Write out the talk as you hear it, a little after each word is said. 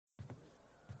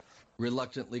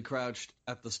reluctantly crouched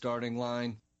at the starting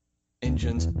line.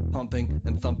 Engines pumping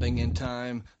and thumping in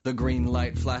time. The green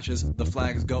light flashes, the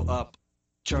flags go up.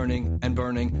 Churning and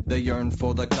burning, they yearn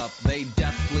for the cup. They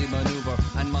deftly maneuver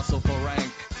and muscle for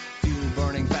rank. Fuel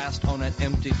burning fast on an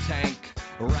empty tank.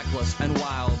 Reckless and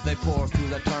wild, they pour through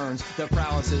the turns. Their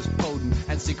prowess is potent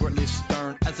and secretly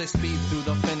stern. As they speed through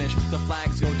the finish, the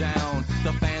flags go down.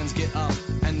 The fans get up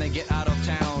and they get out of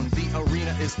town. The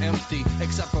arena is empty,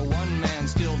 except for one man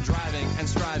still driving and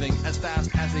striving as fast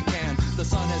as he can. The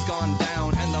sun has gone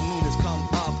down and the moon has come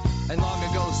up. And long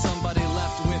ago somebody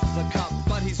left with the cup.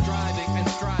 But he's driving and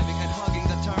striving and hugging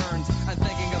the turns and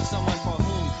thinking of someone for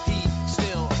whom he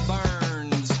still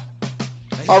burns.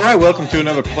 All right, welcome to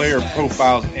another Player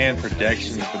Profiles and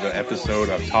Predictions for the episode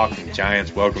of Talking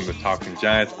Giants. Welcome to Talking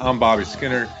Giants. I'm Bobby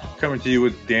Skinner, coming to you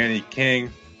with Danny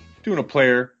King, doing a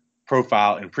player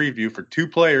profile and preview for two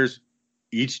players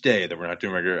each day that we're not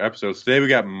doing regular episodes. Today we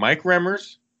got Mike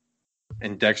Remmers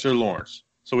and Dexter Lawrence.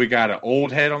 So we got an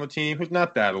old head on the team who's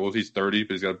not that old. He's 30,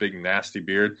 but he's got a big, nasty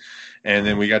beard. And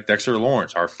then we got Dexter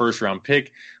Lawrence. Our first-round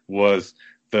pick was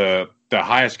the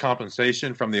highest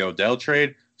compensation from the Odell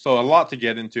trade. So a lot to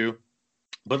get into.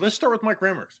 But let's start with Mike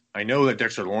Remmers. I know that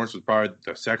Dexter Lawrence was probably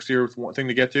the sexier thing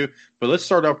to get to, but let's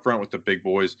start up front with the big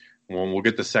boys. We'll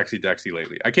get the sexy Dexy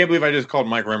lately. I can't believe I just called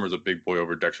Mike Remmers a big boy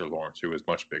over Dexter Lawrence, who is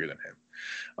much bigger than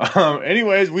him.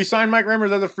 Anyways, we signed Mike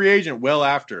Remmers as a free agent well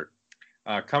after.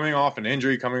 Coming off an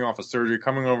injury, coming off a surgery,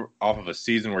 coming off of a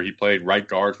season where he played right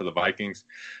guard for the Vikings,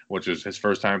 which was his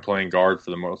first time playing guard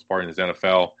for the most part in his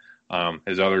NFL. In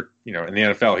the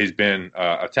NFL, he's been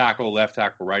a tackle, left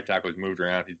tackle, right tackle. He's moved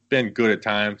around. He's been good at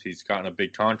times. He's gotten a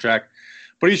big contract,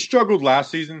 but he struggled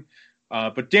last season.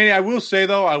 But Danny, I will say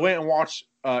though, I went and watched.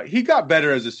 He got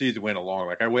better as the season went along.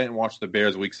 Like I went and watched the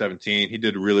Bears Week 17. He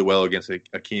did really well against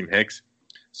Akeem Hicks.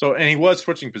 And he was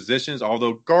switching positions,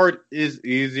 although guard is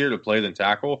easier to play than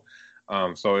tackle.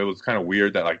 So it was kind of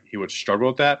weird that he would struggle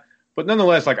with that. But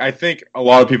nonetheless, I think a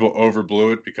lot of people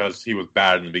overblew it because he was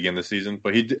bad in the beginning of the season.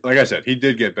 But like I said, he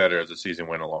did get better as the season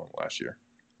went along last year.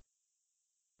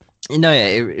 No, yeah,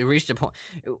 it reached a point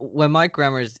when Mike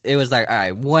Remmers. It was like, all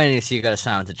right, when is he going to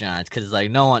sign with the Giants? Because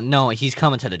no, he's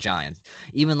coming to the Giants.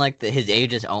 Even his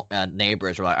age's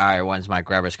neighbors were like, all right, when's Mike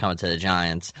Remmers coming to the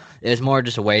Giants? It was more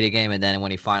just a waiting game, and then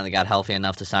when he finally got healthy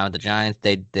enough to sign with the Giants,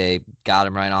 they got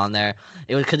him right on there.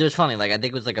 It was funny. I think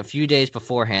it was a few days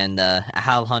beforehand.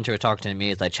 Hal Hunter was talking to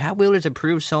me. It's like Chad Wheeler's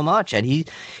improved so much, and he's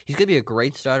going to be a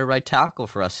great starter right tackle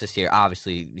for us this year.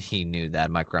 Obviously, he knew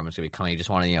that Mike Remmers was going to be coming. He just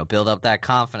wanted to build up that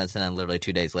confidence. And then literally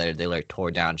 2 days later, they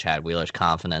tore down Chad Wheeler's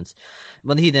confidence.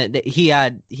 But he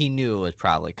knew it was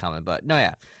probably coming. But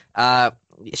no, yeah,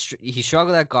 he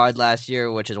struggled at guard last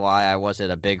year, which is why I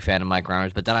wasn't a big fan of Mike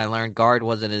Remmers. But then I learned guard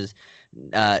wasn't his.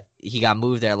 He got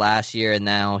moved there last year, and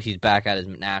now he's back at his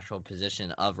natural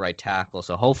position of right tackle.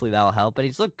 So hopefully that'll help. But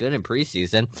he's looked good in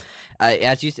preseason.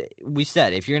 As we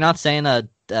said, if you're not saying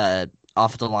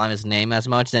offensive lineman's name as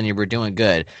much, then you were doing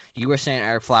good. You were saying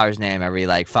Eric Flowers' name every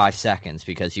 5 seconds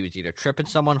because he was either tripping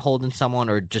someone, holding someone,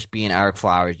 or just being Eric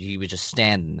Flowers. He was just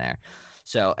standing there.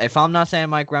 So if I'm not saying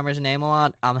Mike Remmers' name a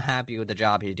lot, I'm happy with the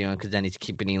job he's doing because then he's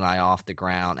keeping Eli off the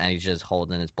ground and he's just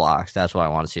holding his blocks. That's what I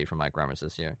want to see from Mike Remmers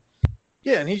this year.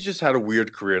 Yeah, and he's just had a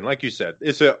weird career. And like you said,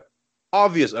 it's an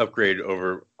obvious upgrade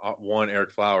over one,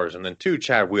 Eric Flowers, and then two,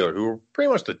 Chad Wheeler, who were pretty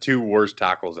much the two worst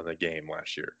tackles in the game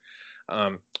last year.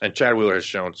 And Chad Wheeler has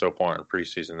shown so far in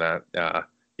preseason that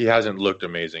he hasn't looked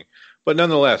amazing. But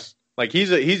nonetheless,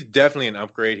 he's definitely an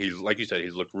upgrade. He's, like you said,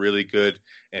 he's looked really good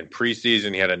in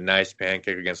preseason. He had a nice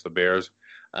pancake against the Bears.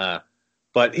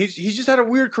 But he's just had a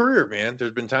weird career, man.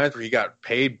 There's been times where he got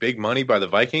paid big money by the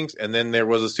Vikings, and then there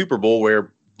was a Super Bowl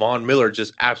where Von Miller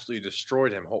just absolutely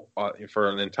destroyed him for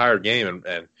an entire game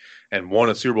and won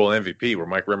a Super Bowl MVP where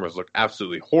Mike Remmers looked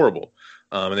absolutely horrible.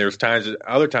 And there was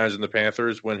other times in the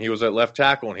Panthers when he was at left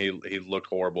tackle and he looked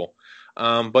horrible.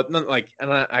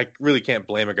 I really can't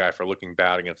blame a guy for looking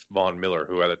bad against Von Miller,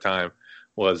 who at the time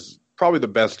was probably the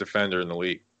best defender in the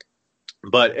league.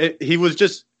 But he was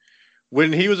just,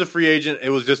 when he was a free agent, it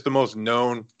was just the most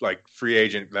known free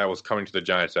agent that was coming to the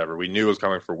Giants ever. We knew it was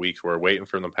coming for weeks. We were waiting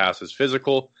for him to pass his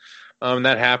physical.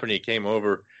 That happened. He came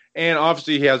over, and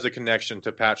obviously he has a connection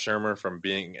to Pat Shurmur from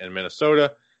being in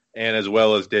Minnesota, and as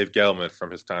well as Dave Gettleman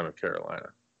from his time in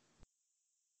Carolina.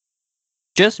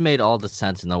 Just made all the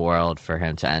sense in the world for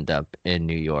him to end up in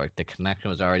New York. The connection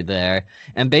was already there.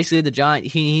 And basically the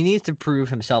Giants, he needs to prove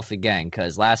himself again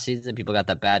because last season people got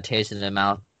that bad taste in their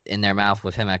mouth in their mouth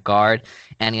with him at guard,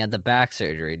 and he had the back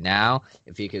surgery. Now,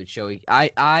 if he could show,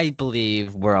 I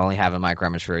believe we're only having Mike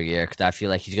Remmers for a year because I feel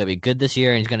like he's going to be good this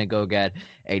year and he's going to go get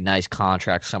a nice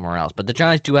contract somewhere else. But the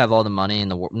Giants do have all the money in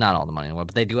the world, not all the money in the world,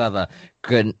 but they do have a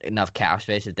good enough cap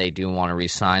space that they do want to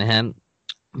re-sign him.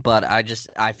 But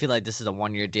I feel like this is a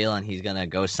 1-year deal and he's going to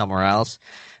go somewhere else.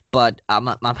 But I'm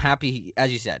happy,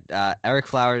 as you said, Eric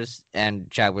Flowers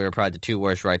and Chad Wheeler are probably the two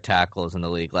worst right tackles in the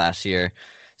league last year.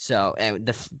 So and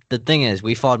the thing is,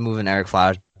 we thought moving Eric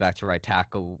Flowers back to right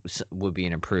tackle would be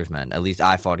an improvement. At least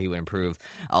I thought he would improve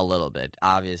a little bit.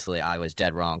 Obviously, I was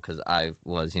dead wrong because I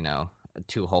was,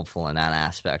 too hopeful in that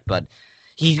aspect. But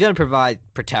he's going to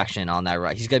provide protection on that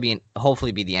right. He's going to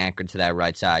hopefully be the anchor to that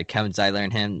right side. Kevin Zeitler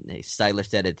and him, Zeitler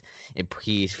said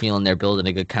he's feeling they're building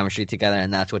a good chemistry together,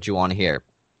 and that's what you want to hear.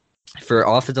 For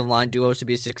offensive line duos to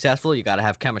be successful, you got to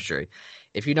have chemistry.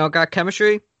 If you don't got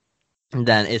chemistry,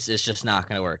 then it's just not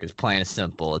going to work. It's plain and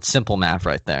simple. It's simple math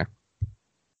right there.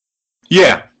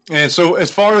 Yeah, and so as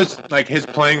far as like his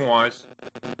playing wise,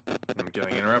 I'm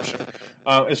getting an interruption.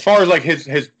 As far as like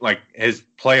his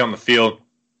play on the field,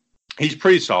 he's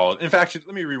pretty solid. In fact,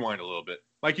 let me rewind a little bit.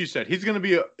 Like you said, he's going to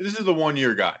be this is a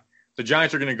 1-year guy. The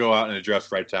Giants are going to go out and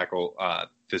address right tackle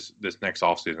this next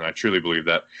offseason. I truly believe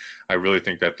that. I really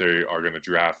think that they are going to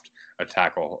draft a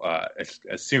tackle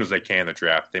as soon as they can in the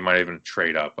draft. They might even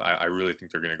trade up. I really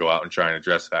think they're going to go out and try and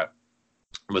address that.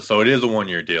 But so it is a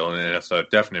 1-year deal, and it's a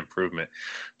definite improvement.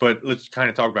 But let's kind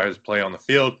of talk about his play on the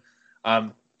field.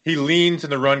 He leans in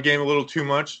the run game a little too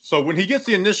much. So when he gets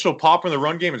the initial pop in the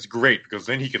run game, it's great because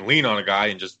then he can lean on a guy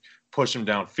and just push him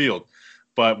downfield.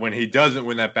 But when he doesn't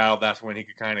win that battle, that's when he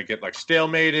could kind of get like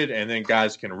stalemated, and then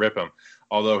guys can rip him.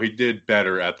 Although he did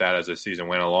better at that as the season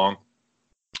went along.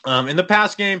 In the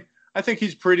pass game, I think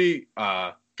he's pretty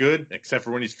good, except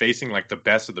for when he's facing like the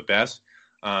best of the best.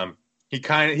 He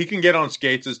can get on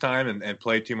skates this time and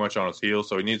play too much on his heels,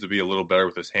 so he needs to be a little better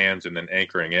with his hands and then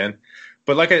anchoring in.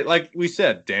 But like we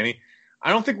said, Danny,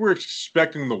 I don't think we're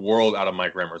expecting the world out of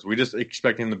Mike Remmers. We just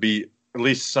expect him to be at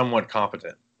least somewhat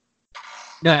competent.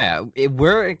 No,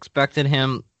 we're expecting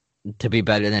him to be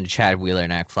better than Chad Wheeler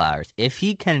and Eric Flowers. If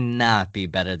he cannot be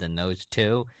better than those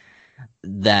two,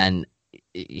 then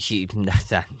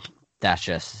that's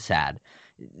just sad.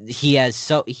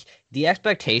 The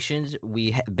expectations we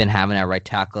have been having at right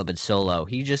tackle have been so low.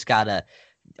 He just gotta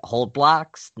hold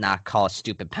blocks, not call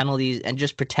stupid penalties, and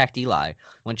just protect Eli.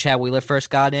 When Chad Wheeler first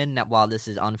got in, while this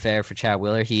is unfair for Chad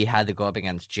Wheeler, he had to go up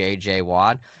against J.J.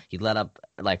 Watt. He let up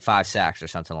like 5 sacks or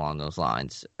something along those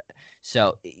lines.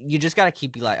 So you just got to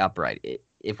keep Eli upright.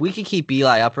 If we can keep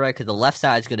Eli upright, because the left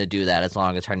side's going to do that as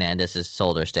long as Hernandez's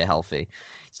shoulders stay healthy,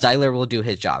 Zeitler will do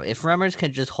his job. If Remmers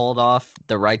can just hold off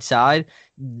the right side,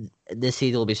 this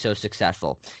season will be so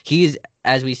successful.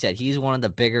 As we said, he's one of the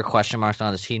bigger question marks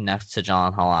on this team next to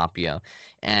John Halapio.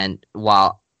 And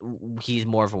while he's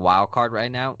more of a wild card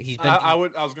right now, he's been. I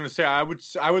was going to say I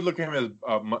would look at him as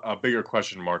a bigger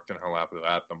question mark than Halapio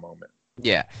at the moment.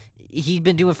 Yeah, he's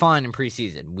been doing fine in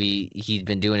preseason. He's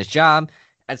been doing his job.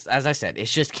 As I said,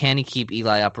 it's just can he keep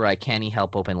Eli upright? Can he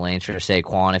help open lanes for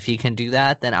Saquon? If he can do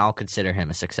that, then I'll consider him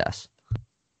a success.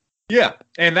 Yeah,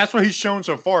 and that's what he's shown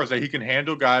so far is that he can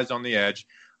handle guys on the edge.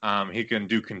 He can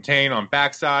do contain on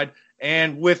backside,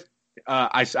 and with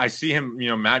I see him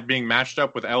being matched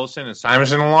up with Ellison and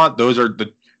Simonson a lot. Those are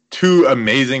the two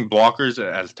amazing blockers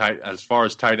as far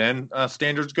as tight end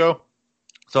standards go.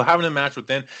 So having a match with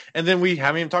them, and then we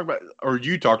haven't even talked about, or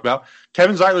you talked about,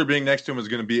 Kevin Zeitler being next to him is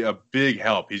going to be a big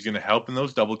help. He's going to help in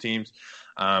those double teams,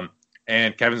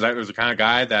 and Kevin Zeitler is the kind of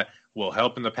guy that will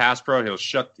help in the pass pro.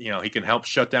 He can help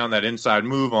shut down that inside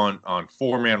move on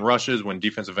 4-man rushes when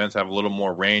defensive ends have a little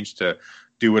more range to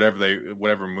do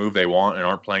whatever move they want and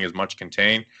aren't playing as much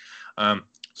contain.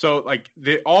 So like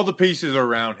all the pieces are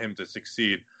around him to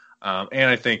succeed, and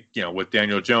I think with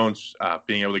Daniel Jones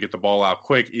being able to get the ball out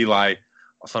quick, Eli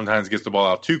sometimes gets the ball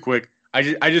out too quick.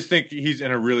 I just think he's in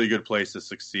a really good place to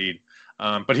succeed.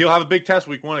 But he'll have a big test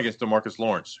week 1 against DeMarcus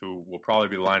Lawrence, who will probably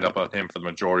be lined up on him for the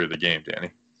majority of the game,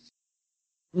 Danny.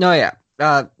 No, yeah.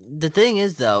 The thing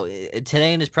is, though,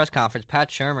 today in his press conference, Pat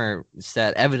Shurmur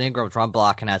said Evan Ingram's run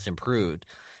blocking has improved.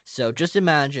 So just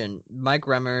imagine Mike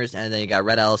Remmers, and then you got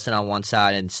Red Ellison on one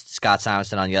side and Scott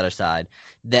Simonson on the other side.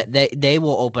 That they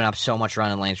will open up so much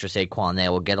running lanes for Saquon. They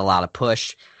will get a lot of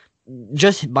push.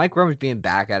 just Mike Remmers being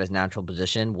back at his natural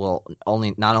position will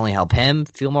not only help him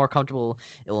feel more comfortable,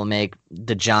 it will make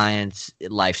the Giants'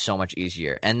 life so much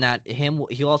easier. And that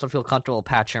he'll also feel comfortable with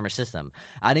Pat Shermer's system.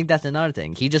 I think that's another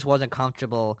thing. He just wasn't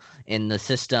comfortable in the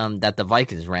system that the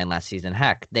Vikings ran last season.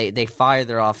 Heck, they fired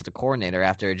their offensive coordinator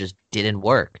after it just didn't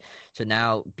work. So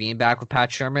now being back with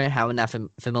Pat Shermer, having that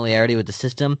familiarity with the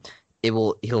system,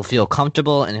 he'll feel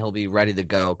comfortable and he'll be ready to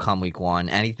go come week 1.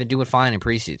 And he's been doing fine in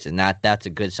preseason. That's a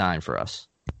good sign for us.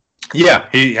 Yeah,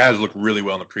 he has looked really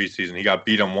well in the preseason. He got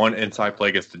beat on one inside play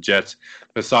against the Jets.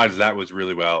 Besides that, was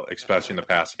really well, especially in the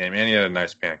pass game. And he had a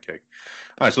nice pancake.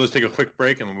 All right, so let's take a quick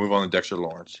break and we'll move on to Dexter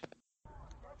Lawrence.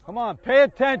 Come on, pay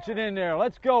attention in there.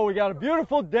 Let's go. We got a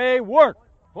beautiful day. Work.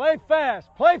 Play fast.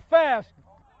 Play fast.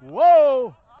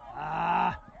 Whoa.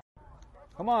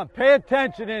 Come on, pay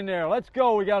attention in there. Let's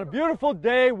go. We got a beautiful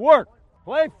day. Work.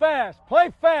 Play fast.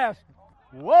 Play fast.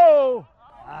 Whoa.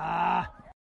 All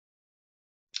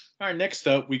right, next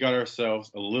up, we got ourselves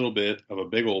a bit of a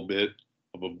big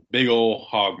old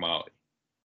hog molly.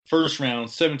 First round,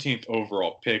 17th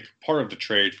overall pick, part of the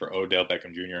trade for Odell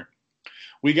Beckham Jr.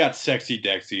 We got Sexy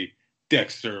Dexy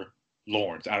Dexter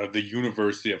Lawrence out of the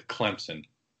University of Clemson.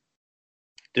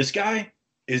 This guy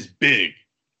is big.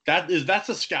 That's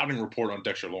a scouting report on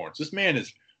Dexter Lawrence. This man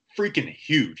is freaking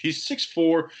huge. He's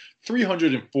 6'4",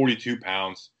 342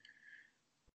 pounds.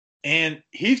 And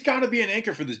he's got to be an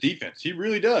anchor for this defense. He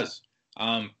really does.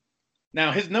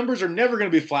 Now, his numbers are never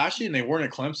going to be flashy, and they weren't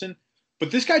at Clemson.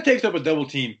 But this guy takes up a double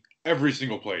team every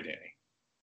single play, Danny.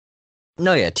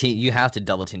 No, yeah, you have to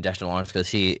double team Dexter Lawrence because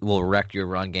he will wreck your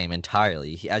run game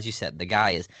entirely. As you said, the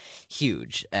guy is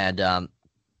huge, and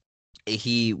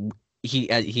he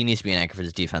needs to be an anchor for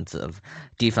this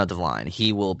defensive line.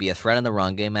 He will be a threat in the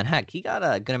run game, and heck, he got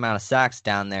a good amount of sacks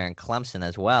down there in Clemson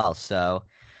as well. So,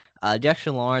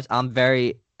 Dexter Lawrence,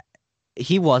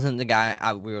 he wasn't the guy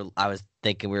I was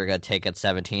thinking we were going to take at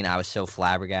 17. I was so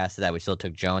flabbergasted that we still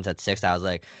took Jones at 6. I was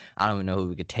like, I don't even know who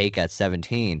we could take at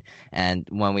 17. And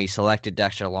when we selected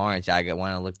Dexter Lawrence, when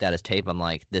I looked at his tape, I'm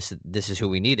like, this is who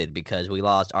we needed because we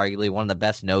lost arguably one of the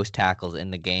best nose tackles in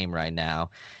the game right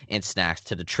now in Snacks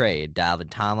to the trade.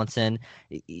 Dalvin Tomlinson,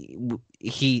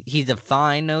 he's a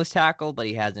fine nose tackle, but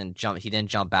he didn't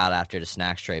jump out after the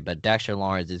Snacks trade. But Dexter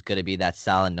Lawrence is going to be that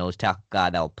solid nose tackle guy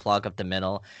that will plug up the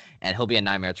middle, and he'll be a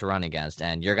nightmare to run against.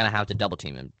 And you're going to have to double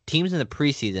team him. Teams in the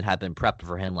preseason have been prepping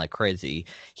for him like crazy.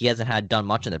 He hasn't done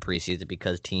much in the preseason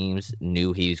because teams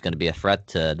knew he was going to be a threat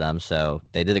to them, so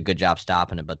they did a good job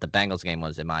stopping him. But the Bengals game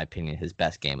was, in my opinion, his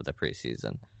best game of the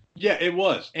preseason. Yeah, it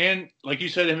was. And like you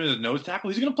said, him as a nose tackle,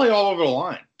 he's going to play all over the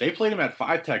line. They played him at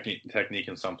 5 technique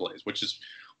in some plays, which is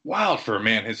wild for a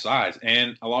man his size.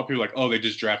 And a lot of people are like, oh, they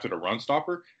just drafted a run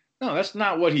stopper. No, that's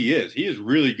not what he is. He is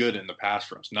really good in the pass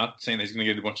rush. Not saying that he's going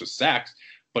to get a bunch of sacks,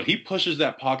 but he pushes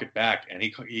that pocket back, and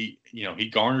he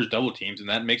garners double teams, and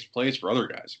that makes plays for other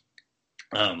guys.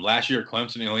 Last year at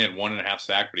Clemson, he only had 1.5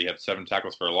 sacks, but he had 7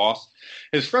 tackles for a loss.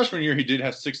 His freshman year, he did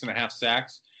have 6.5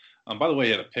 sacks. By the way,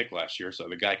 he had a pick last year, so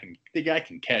the guy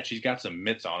can catch. He's got some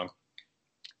mitts on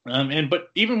him. But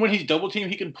even when he's double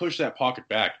teamed, he can push that pocket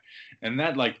back, and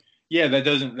that's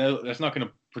not going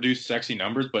to produce sexy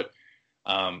numbers, but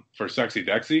for Sexy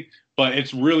Dexy, but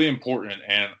it's really important,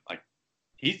 and like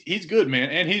he's good, man,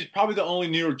 and he's probably the only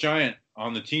New York Giant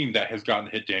on the team that has gotten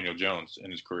to hit Daniel Jones in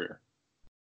his career.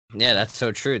 Yeah, that's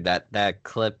so true. That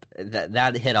clip,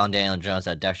 that hit on Daniel Jones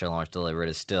that Dexter Lawrence delivered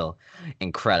is still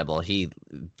incredible. He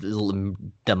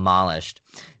demolished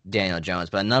Daniel Jones.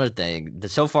 But another thing,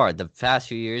 so far, the past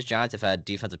few years, Giants have had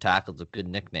defensive tackles with good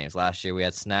nicknames. Last year we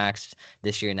had Snacks.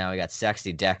 This year now we got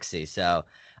Sexy Dexy. So,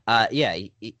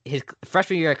 his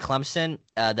freshman year at Clemson,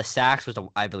 the sacks was,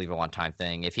 I believe, a one-time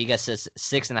thing. If he gets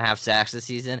 6.5 sacks this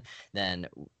season, then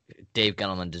Dave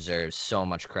Gettleman deserves so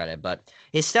much credit. But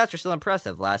his stats are still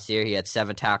impressive. Last year, he had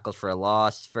 7 tackles for a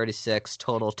loss, 36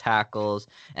 total tackles,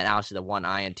 and obviously the 1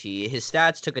 INT. His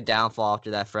stats took a downfall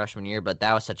after that freshman year, but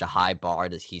that was such a high bar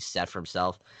that he set for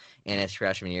himself in his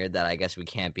freshman year that I guess we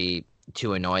can't be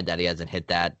too annoyed that he hasn't hit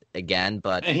that again.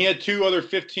 And he had 2 other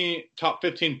top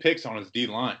 15 picks on his D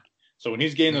line. So when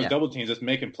he's getting those double teams, that's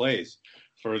making plays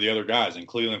for the other guys. And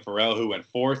Cleveland Farrell, who went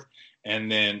 4th,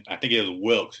 and then I think it was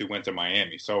Wilkes, who went to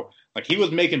Miami. So like he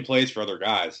was making plays for other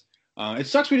guys. It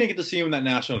sucks we didn't get to see him in that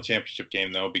national championship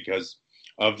game though because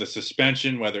of the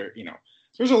suspension.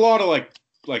 There's a lot of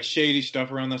like shady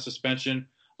stuff around the suspension.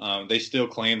 They still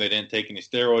claim they didn't take any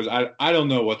steroids. I don't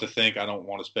know what to think. I don't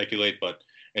want to speculate, but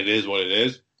it is what it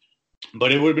is.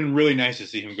 But it would have been really nice to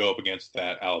see him go up against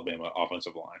that Alabama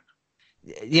offensive line.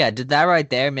 Yeah, did that right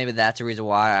there. Maybe that's the reason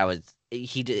why I was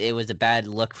it was a bad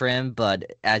look for him,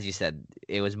 but as you said,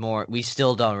 it was more. We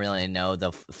still don't really know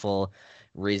the full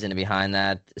reason behind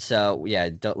that. So yeah,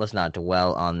 let's not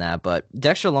dwell on that. But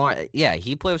Dexter Lawrence, yeah,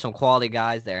 he played with some quality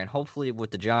guys there, and hopefully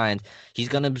with the Giants, he's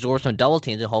going to absorb some double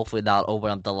teams, and hopefully that'll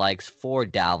open up the likes for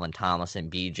Dalvin Tomlinson,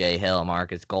 B.J. Hill,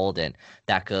 Marcus Golden.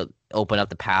 That could open up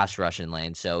the pass rushing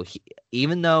lane. So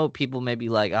even though people may be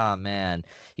like, oh man,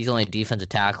 he's only a defensive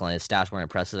tackle and his stats weren't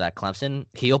impressive at Clemson,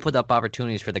 he opened up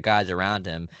opportunities for the guys around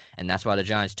him, and that's why the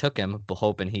Giants took him,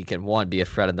 hoping he can, one, be a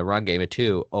threat in the run game, and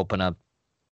two, open up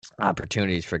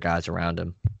opportunities for guys around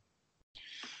him.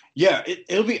 Yeah,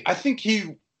 it'll be. I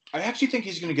actually think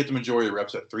he's going to get the majority of the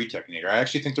reps at 3 technique. I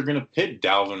actually think they're going to pit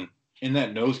Dalvin in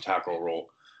that nose tackle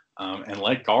role and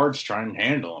let guards try and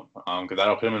handle him because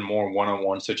that'll put him in more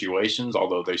one-on-one situations,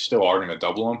 although they still are going to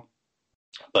double him.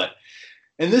 But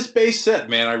in this base set,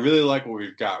 man, I really like what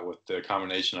we've got with the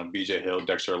combination of B.J. Hill,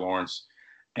 Dexter Lawrence,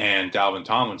 and Dalvin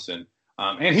Tomlinson.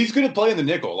 And he's going to play in the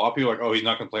nickel. A lot of people are like, oh, he's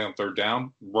not going to play on third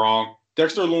down. Wrong.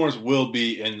 Dexter Lawrence will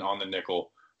be in on the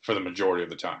nickel for the majority of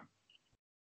the time.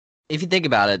 If you think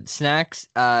about it, Snacks,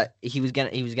 he was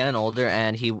getting older,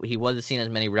 and he wasn't seeing as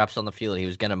many reps on the field. He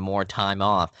was getting more time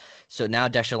off. So now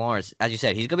Dexter Lawrence, as you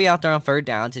said, he's gonna be out there on third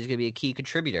downs. He's gonna be a key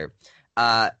contributor.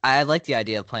 I like the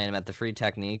idea of playing him at the free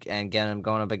technique and getting him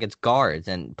going up against guards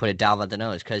and put a Dalvin at the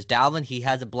nose, because Dalvin, he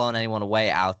hasn't blown anyone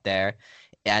away out there,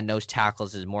 and nose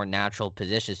tackles is more natural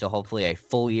position. So hopefully a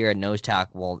full year at nose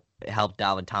tackle will help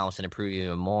Dalvin Tomlinson improve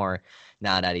even more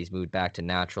now that he's moved back to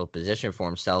natural position for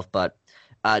himself. But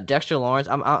Dexter Lawrence,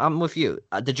 I'm with you.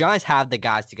 The Giants have the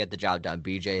guys to get the job done.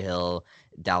 B.J. Hill,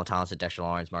 Dalvin Tomlinson, Dexter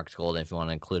Lawrence, Marcus Golden, if you want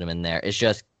to include them in there. It's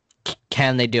just,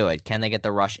 can they do it? Can they get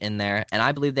the rush in there? And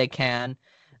I believe they can.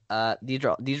 These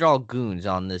are all goons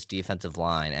on this defensive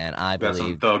line, and I believe that's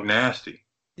some thug nasty.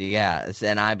 Yeah,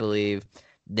 and I believe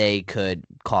they could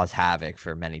cause havoc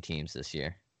for many teams this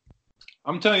year.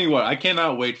 I'm telling you what, I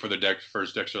cannot wait for the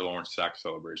first Dexter Lawrence sack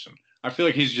celebration. I feel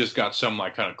like he's just got some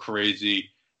like kind of crazy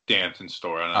dance in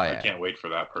store, and I can't wait for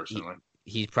that personally.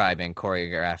 He's probably been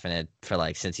choreographing it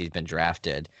for since he's been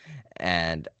drafted,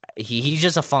 and he's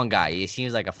just a fun guy. He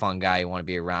seems like a fun guy you want to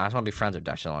be around. I just want to be friends with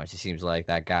Dexter Lawrence. He seems like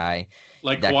that guy.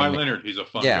 Like Kawhi Leonard, he's a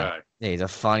fun guy. Yeah, he's a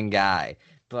fun guy.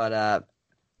 But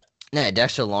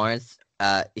Dexter Lawrence,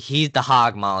 he's the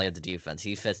hog molly of the defense.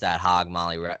 He fits that hog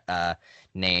molly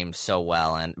name so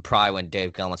well, and probably when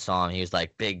Dave Gellman saw him, he was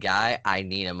like, big guy, I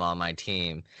need him on my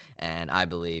team, and I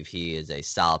believe he is a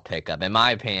solid pickup. In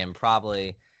my opinion,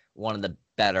 probably one of the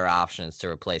better options to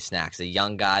replace Snacks, a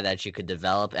young guy that you could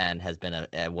develop and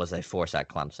was a force at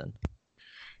Clemson.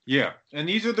 Yeah, and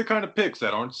these are the kind of picks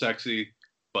that aren't sexy,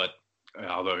 but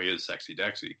although he is sexy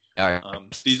Dexy,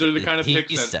 these are the kind of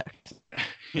picks that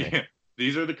yeah,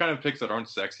 these are the kind of picks that aren't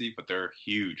sexy, but they're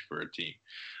huge for a team.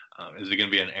 Is it going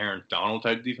to be an Aaron Donald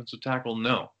type defensive tackle?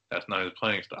 No, that's not his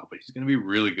playing style, but he's going to be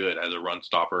really good as a run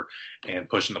stopper and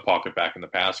pushing the pocket back in the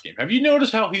pass game. Have you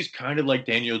noticed how he's kind of like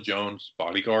Daniel Jones'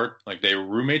 bodyguard? Like they were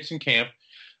roommates in camp,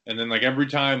 and then like every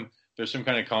time there's some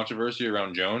kind of controversy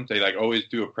around Jones, they like always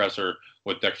do a presser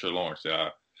with Dexter Lawrence.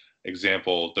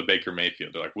 Example, the Baker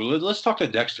Mayfield. They're like, well, let's talk to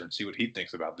Dexter and see what he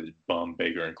thinks about this bum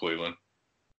Baker in Cleveland.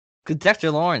 Because Dexter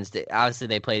Lawrence, obviously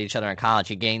they played each other in college.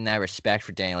 He gained that respect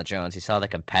for Daniel Jones. He saw the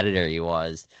competitor he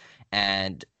was,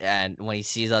 and when he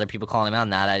sees other people calling him out,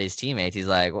 not at his teammates, he's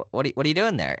like, "What are you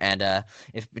doing there?" And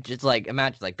if it's like,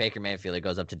 imagine like Baker Mayfield, he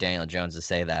goes up to Daniel Jones to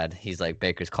say that, he's like,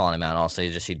 Baker's calling him out. Also,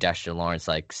 you just see Dexter Lawrence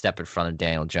like step in front of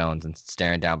Daniel Jones and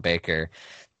staring down Baker.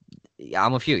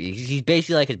 I'm with you. He's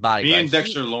basically like his bodyguard. Me and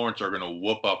Dexter Lawrence are going to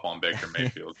whoop up on Baker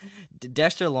Mayfield.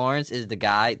 Dexter Lawrence is the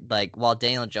guy, like, while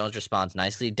Daniel Jones responds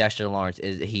nicely, Dexter Lawrence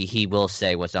he will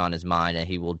say what's on his mind, and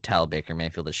he will tell Baker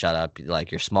Mayfield to shut up, like,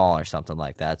 you're small or something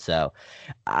like that. So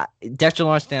Dexter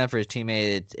Lawrence standing for his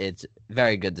teammate. It's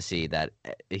very good to see that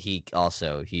he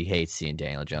hates seeing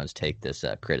Daniel Jones take this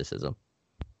criticism.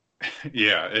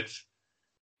 Yeah, it's,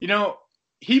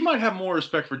 he might have more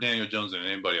respect for Daniel Jones than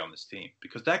anybody on this team,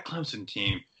 because that Clemson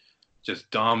team just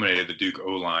dominated the Duke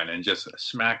O-line and just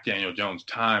smacked Daniel Jones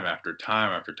time after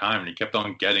time after time, and he kept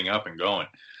on getting up and going.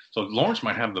 So Lawrence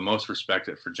might have the most respect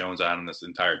for Jones out on this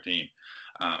entire team.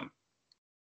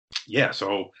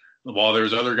 So while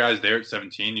there's other guys there at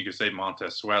 17, you could say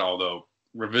Montez Sweat, although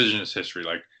revisionist history,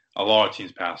 like a lot of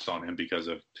teams passed on him because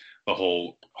of the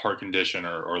whole heart condition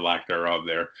or lack thereof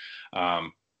there.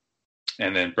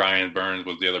 And then Brian Burns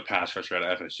was the other pass rusher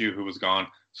at FSU who was gone.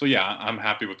 So, yeah, I'm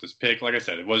happy with this pick. Like I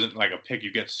said, it wasn't like a pick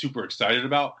you get super excited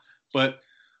about, but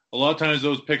a lot of times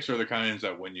those picks are the kinds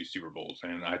that win you Super Bowls.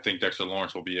 And I think Dexter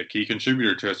Lawrence will be a key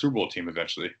contributor to a Super Bowl team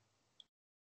eventually.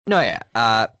 No,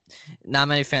 yeah. Not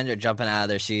many fans are jumping out of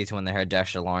their seats when they heard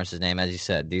Dexter Lawrence's name. As you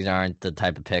said, these aren't the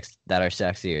type of picks that are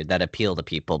sexy or that appeal to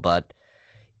people, but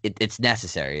it's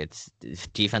necessary. It's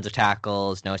defensive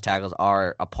tackles, nose tackles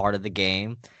are a part of the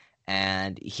game,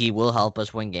 and he will help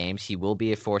us win games. He will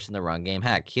be a force in the run game.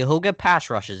 Heck, he'll get pass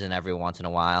rushes in every once in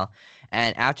a while.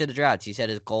 And after the draft, he said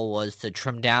his goal was to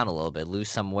trim down a little bit, lose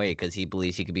some weight, because he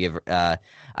believes he could be a guy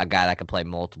that can play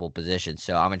multiple positions.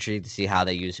 So I'm intrigued to see how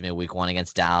they use him in Week 1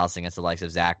 against Dallas, against the likes of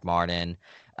Zach Martin.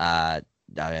 I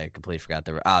completely forgot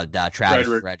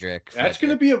Travis Frederick. That's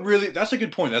going to be that's a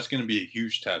good point. That's going to be a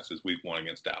huge test this Week 1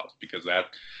 against Dallas, because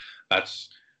that's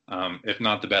if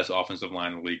not the best offensive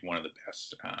line in the league, one of the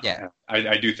best.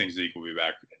 I do think Zeke will be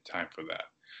back in time for that.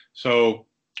 So,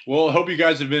 well, I hope you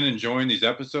guys have been enjoying these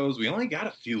episodes. We only got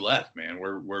a few left, man.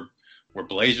 We're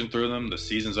blazing through them. The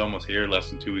season's almost here, less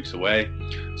than 2 weeks away.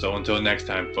 So until next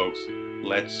time, folks,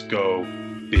 let's go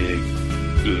Big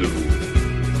Blue.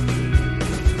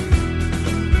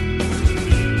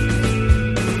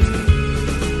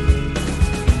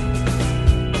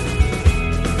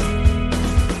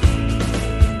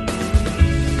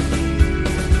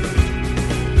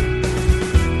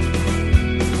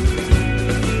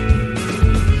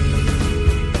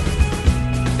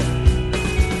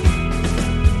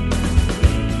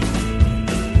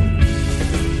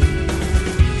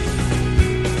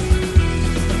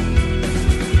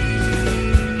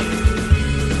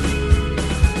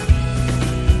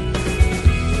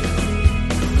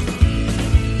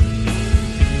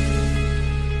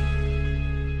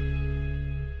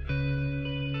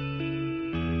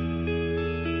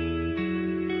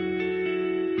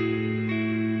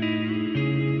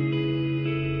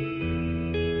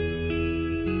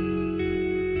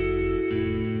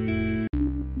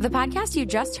 The podcast you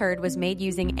just heard was made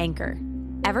using Anchor.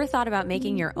 Ever thought about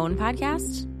making your own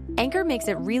podcast? Anchor makes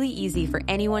it really easy for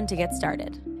anyone to get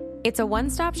started. It's a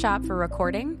one-stop shop for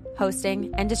recording,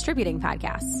 hosting, and distributing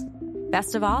podcasts.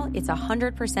 Best of all, it's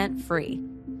 100% free.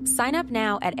 Sign up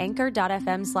now at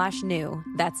anchor.fm/new.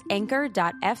 That's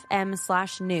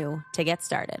anchor.fm/new to get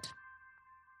started.